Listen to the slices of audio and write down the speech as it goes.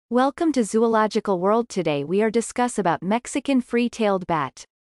Welcome to Zoological World. Today we are discuss about Mexican free-tailed bat.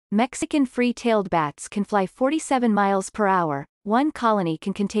 Mexican free-tailed bats can fly 47 miles per hour. One colony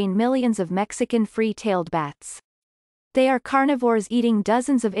can contain millions of Mexican free-tailed bats. They are carnivores eating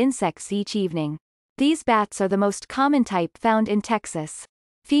dozens of insects each evening. These bats are the most common type found in Texas.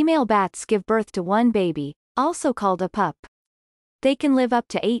 Female bats give birth to one baby, also called a pup. They can live up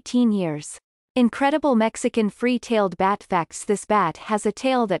to 18 years. Incredible Mexican free-tailed bat facts. This bat has a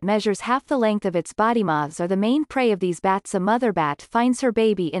tail that measures half the length of its body. Moths are the main prey of these bats. A mother bat finds her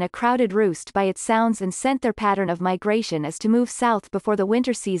baby in a crowded roost by its sounds and scent. Their pattern of migration is to move south before the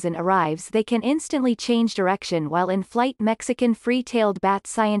winter season arrives. They can instantly change direction while in flight. Mexican free-tailed bat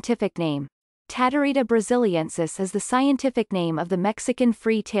scientific name. Tadarita brasiliensis is the scientific name of the Mexican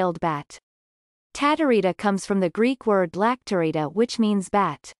free-tailed bat. Tadarita comes from the Greek word lactarita, which means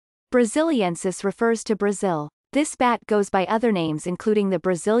bat. Brasiliensis refers to Brazil. This bat goes by other names including the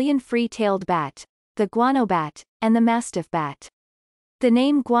Brazilian free-tailed bat, the guano bat, and the mastiff bat. The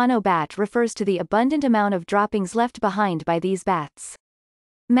name guano bat refers to the abundant amount of droppings left behind by these bats.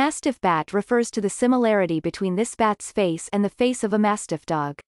 Mastiff bat refers to the similarity between this bat's face and the face of a mastiff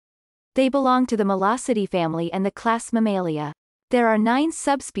dog. They belong to the Molossidae family and the class Mammalia. There are 9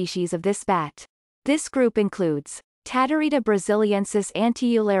 subspecies of this bat. This group includes Tadarita brasiliensis,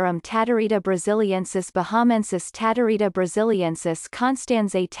 Antiularum, Tadarita brasiliensis, bahamensis, Tadarita brasiliensis,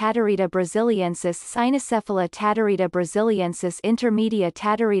 Constanzae, Tadarita brasiliensis, Cynocephala, Tadarita brasiliensis, Intermedia,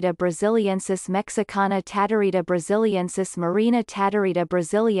 Tadarita brasiliensis, Mexicana, Tadarita brasiliensis, Marina, Tadarita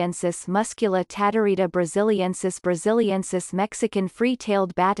brasiliensis, Muscula, Tadarita brasiliensis, Mexican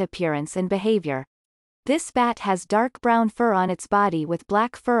free-tailed bat. Appearance and behavior. This bat has dark brown fur on its body with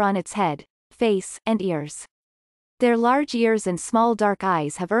black fur on its head, face, and ears. Their large ears and small dark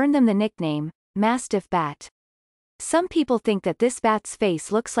eyes have earned them the nickname, mastiff bat. Some people think that this bat's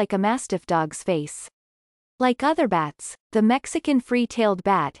face looks like a mastiff dog's face. Like other bats, the Mexican free-tailed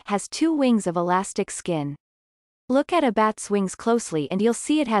bat has 2 wings of elastic skin. Look at a bat's wings closely and you'll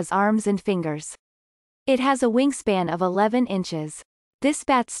see it has arms and fingers. It has a wingspan of 11 inches. This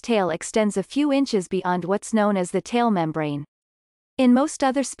bat's tail extends a few inches beyond what's known as the tail membrane. In most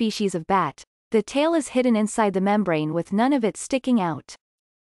other species of bat, the tail is hidden inside the membrane with none of it sticking out.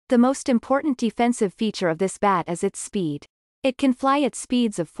 The most important defensive feature of this bat is its speed. It can fly at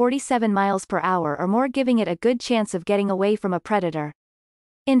speeds of 47 miles per hour or more, giving it a good chance of getting away from a predator.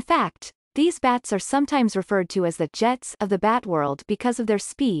 In fact, these bats are sometimes referred to as the jets of the bat world because of their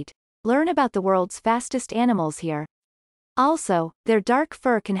speed. Learn about the world's fastest animals here. Also, their dark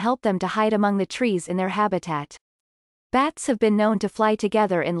fur can help them to hide among the trees in their habitat. Bats have been known to fly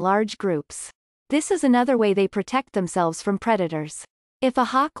together in large groups. This is another way they protect themselves from predators. If a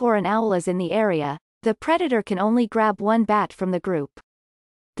hawk or an owl is in the area, the predator can only grab one bat from the group.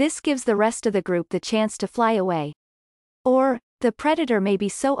 This gives the rest of the group the chance to fly away. Or, the predator may be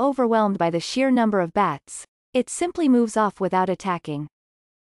so overwhelmed by the sheer number of bats, it simply moves off without attacking.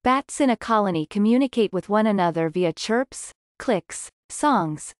 Bats in a colony communicate with one another via chirps, clicks,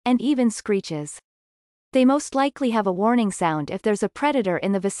 songs, and even screeches. They most likely have a warning sound if there's a predator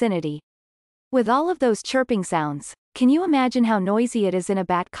in the vicinity. With all of those chirping sounds, can you imagine how noisy it is in a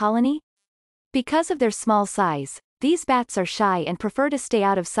bat colony? Because of their small size, these bats are shy and prefer to stay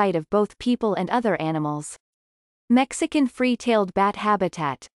out of sight of both people and other animals. Mexican free-tailed bat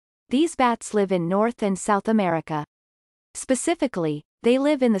habitat. These bats live in North and South America. Specifically, they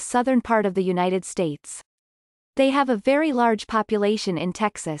live in the southern part of the United States. They have a very large population in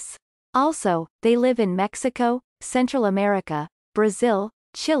Texas. Also, they live in Mexico, Central America, Brazil,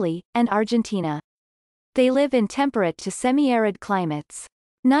 Chile, and Argentina. They live in temperate to semi-arid climates.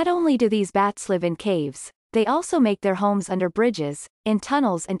 Not only do these bats live in caves, they also make their homes under bridges, in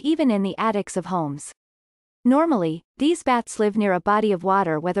tunnels, and even in the attics of homes. Normally, these bats live near a body of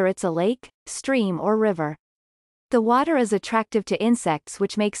water, whether it's a lake, stream, or river. The water is attractive to insects,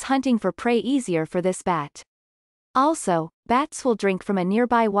 which makes hunting for prey easier for this bat. Also, bats will drink from a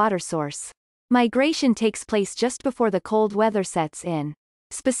nearby water source. Migration takes place just before the cold weather sets in.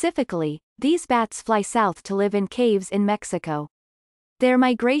 Specifically, these bats fly south to live in caves in Mexico. Their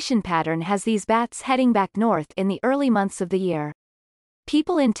migration pattern has these bats heading back north in the early months of the year.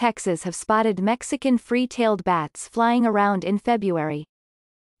 People in Texas have spotted Mexican free-tailed bats flying around in February.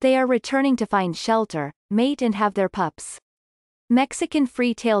 They are returning to find shelter, mate, and have their pups. Mexican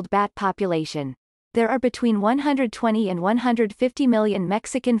free-tailed bat population. There are between 120 and 150 million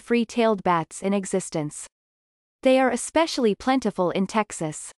Mexican free-tailed bats in existence. They are especially plentiful in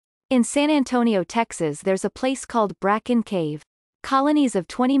Texas. In San Antonio, Texas, there's a place called Bracken Cave. Colonies of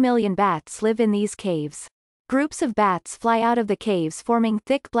 20 million bats live in these caves. Groups of bats fly out of the caves forming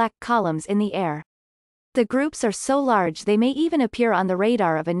thick black columns in the air. The groups are so large they may even appear on the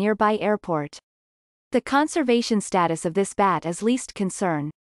radar of a nearby airport. The conservation status of this bat is least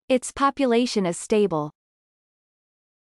concern. Its population is stable.